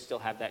way that you still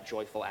have that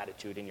joyful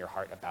attitude in your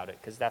heart about it,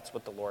 because that's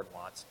what the Lord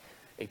wants,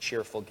 a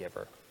cheerful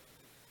giver.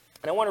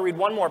 And I want to read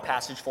one more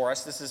passage for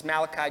us. This is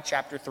Malachi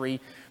chapter 3,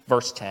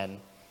 verse 10.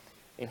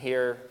 And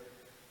here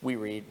we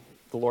read,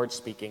 the Lord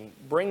speaking,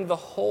 "Bring the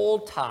whole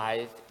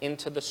tithe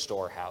into the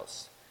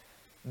storehouse,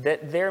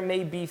 that there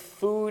may be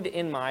food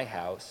in my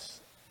house.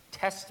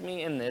 Test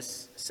me in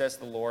this, says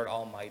the Lord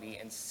Almighty,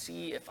 and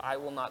see if I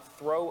will not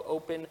throw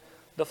open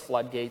the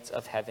floodgates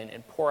of heaven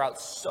and pour out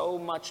so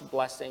much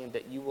blessing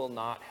that you will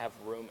not have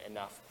room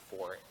enough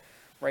for it."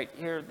 Right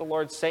here, the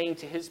Lord's saying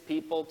to his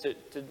people, to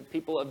the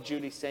people of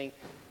Judah, saying,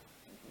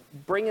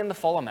 bring in the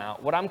full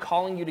amount. What I'm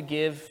calling you to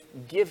give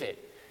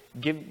it.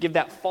 Give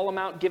that full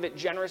amount, give it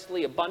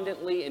generously,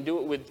 abundantly, and do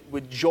it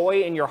with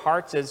joy in your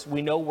hearts, as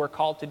we know we're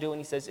called to do. And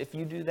he says, if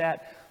you do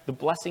that, the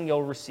blessing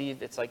you'll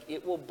receive, it's like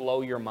it will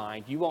blow your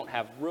mind. You won't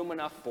have room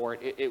enough for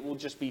it. It will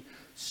just be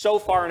so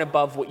far and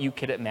above what you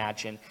could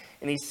imagine.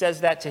 And he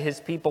says that to his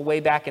people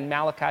way back in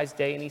Malachi's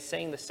day, and he's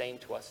saying the same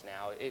to us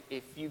now.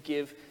 If you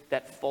give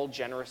that full,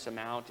 generous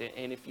amount,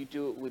 and if you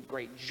do it with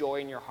great joy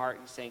in your heart,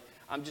 and saying,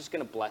 I'm just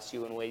going to bless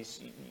you in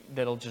ways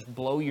that'll just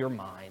blow your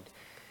mind.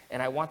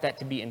 And I want that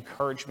to be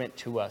encouragement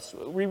to us.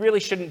 We really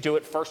shouldn't do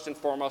it first and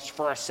foremost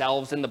for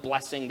ourselves and the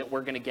blessing that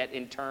we're going to get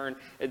in turn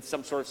in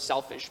some sort of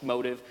selfish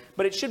motive.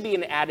 But it should be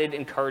an added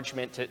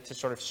encouragement to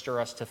sort of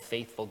stir us to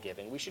faithful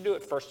giving. We should do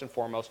it first and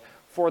foremost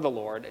for the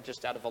Lord,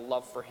 just out of a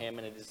love for him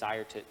and a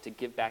desire to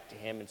give back to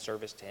him and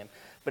service to him.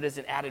 But as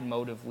an added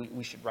motive,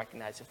 we should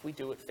recognize if we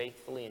do it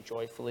faithfully and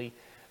joyfully,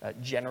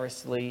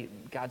 generously,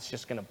 God's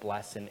just going to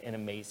bless in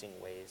amazing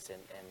ways.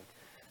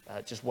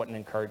 And just what an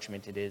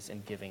encouragement it is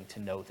in giving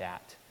to know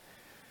that.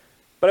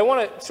 But I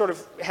want to sort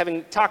of,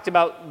 having talked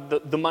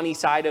about the money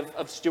side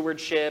of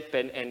stewardship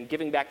and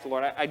giving back to the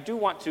Lord, I do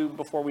want to,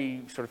 before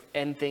we sort of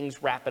end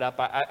things, wrap it up,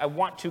 I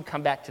want to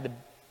come back to the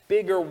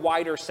bigger,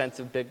 wider sense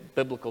of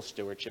biblical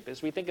stewardship.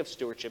 As we think of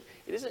stewardship,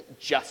 it isn't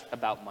just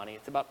about money.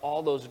 It's about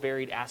all those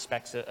varied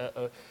aspects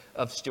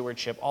of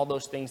stewardship, all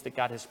those things that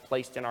God has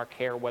placed in our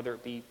care, whether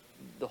it be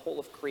the whole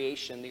of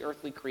creation, the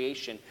earthly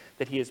creation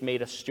that he has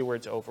made us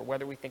stewards over.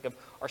 Whether we think of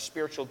our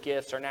spiritual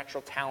gifts, our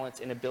natural talents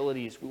and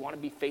abilities, we want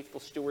to be faithful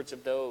stewards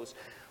of those.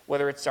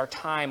 Whether it's our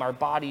time, our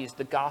bodies,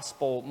 the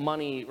gospel,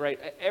 money, right?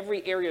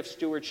 Every area of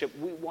stewardship,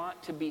 we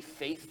want to be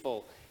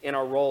faithful in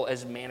our role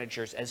as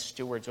managers, as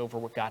stewards over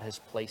what God has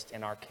placed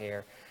in our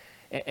care.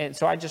 And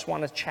so I just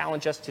want to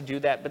challenge us to do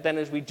that. But then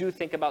as we do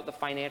think about the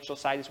financial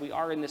side, as we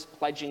are in this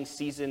pledging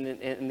season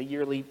in the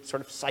yearly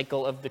sort of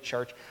cycle of the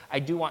church, I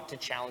do want to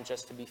challenge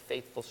us to be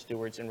faithful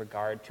stewards in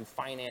regard to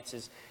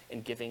finances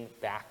and giving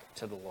back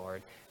to the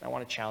Lord. And I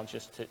want to challenge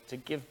us to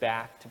give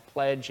back, to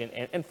pledge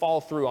and follow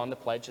through on the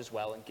pledge as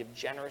well, and give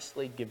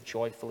generously, give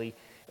joyfully,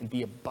 and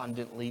be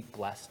abundantly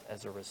blessed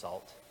as a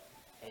result.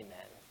 Amen.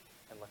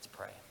 And let's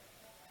pray.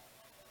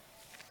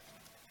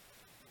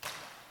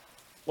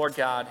 Lord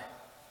God,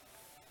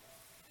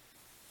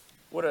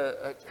 what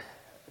a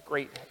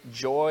great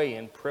joy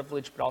and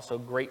privilege, but also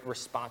great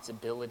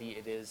responsibility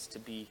it is to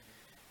be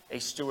a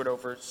steward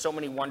over so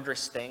many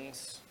wondrous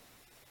things.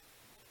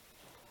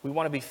 We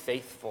want to be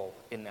faithful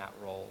in that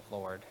role,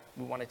 Lord.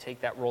 We want to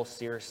take that role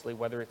seriously,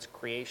 whether it's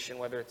creation,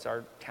 whether it's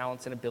our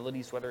talents and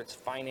abilities, whether it's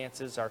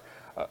finances,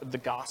 the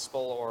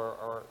gospel,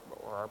 or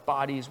our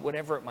bodies,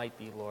 whatever it might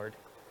be, Lord.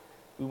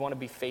 We want to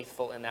be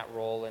faithful in that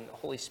role, and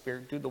Holy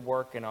Spirit, do the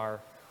work in our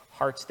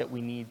hearts that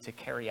we need to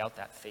carry out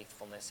that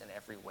faithfulness in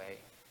every way,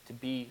 to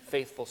be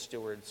faithful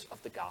stewards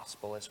of the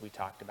gospel, as we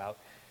talked about,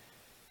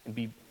 and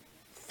be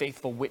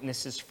faithful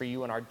witnesses for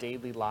you in our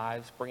daily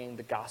lives, bringing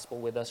the gospel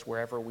with us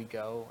wherever we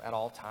go at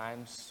all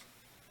times,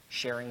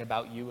 sharing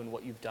about you and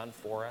what you've done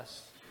for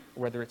us,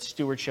 whether it's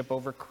stewardship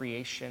over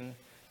creation,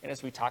 and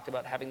as we talked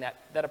about, having that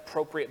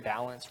appropriate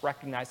balance,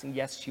 recognizing,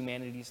 yes,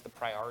 humanity is the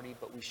priority,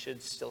 but we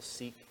should still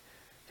seek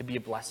to be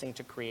a blessing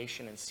to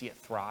creation and see it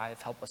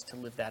thrive. Help us to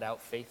live that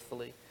out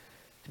faithfully,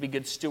 to be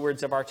good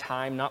stewards of our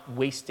time, not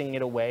wasting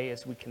it away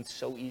as we can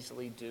so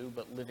easily do,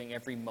 but living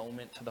every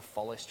moment to the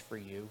fullest for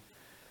you.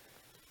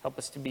 Help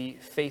us to be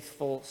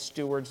faithful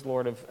stewards,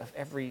 Lord, of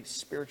every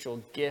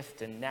spiritual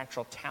gift and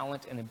natural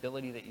talent and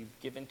ability that you've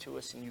given to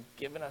us. And you've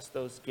given us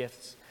those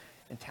gifts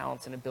and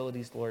talents and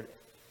abilities, Lord,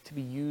 to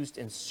be used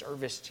in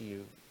service to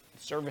you, in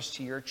service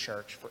to your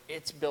church, for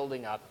its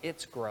building up,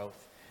 its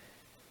growth.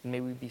 And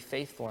may we be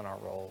faithful in our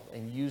role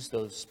and use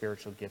those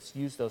spiritual gifts,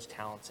 use those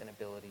talents and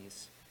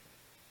abilities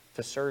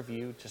to serve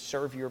you, to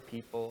serve your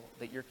people,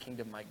 that your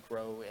kingdom might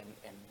grow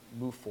and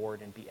move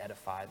forward and be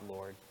edified,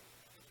 Lord.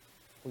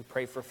 We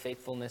pray for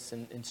faithfulness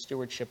and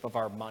stewardship of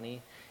our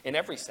money in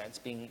every sense,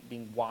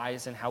 being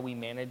wise in how we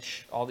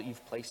manage all that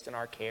you've placed in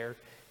our care,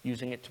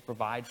 using it to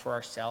provide for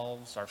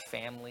ourselves, our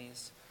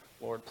families,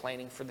 Lord,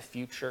 planning for the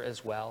future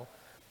as well,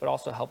 but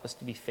also help us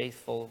to be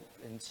faithful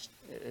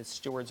as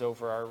stewards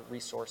over our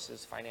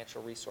resources,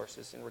 financial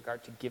resources, in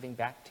regard to giving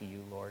back to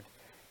you, Lord.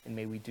 And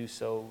may we do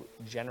so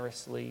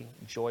generously,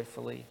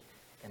 joyfully,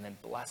 and then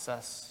bless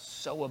us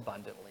so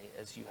abundantly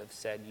as you have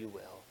said you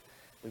will.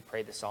 We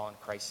pray this all in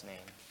Christ's name.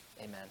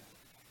 Amen.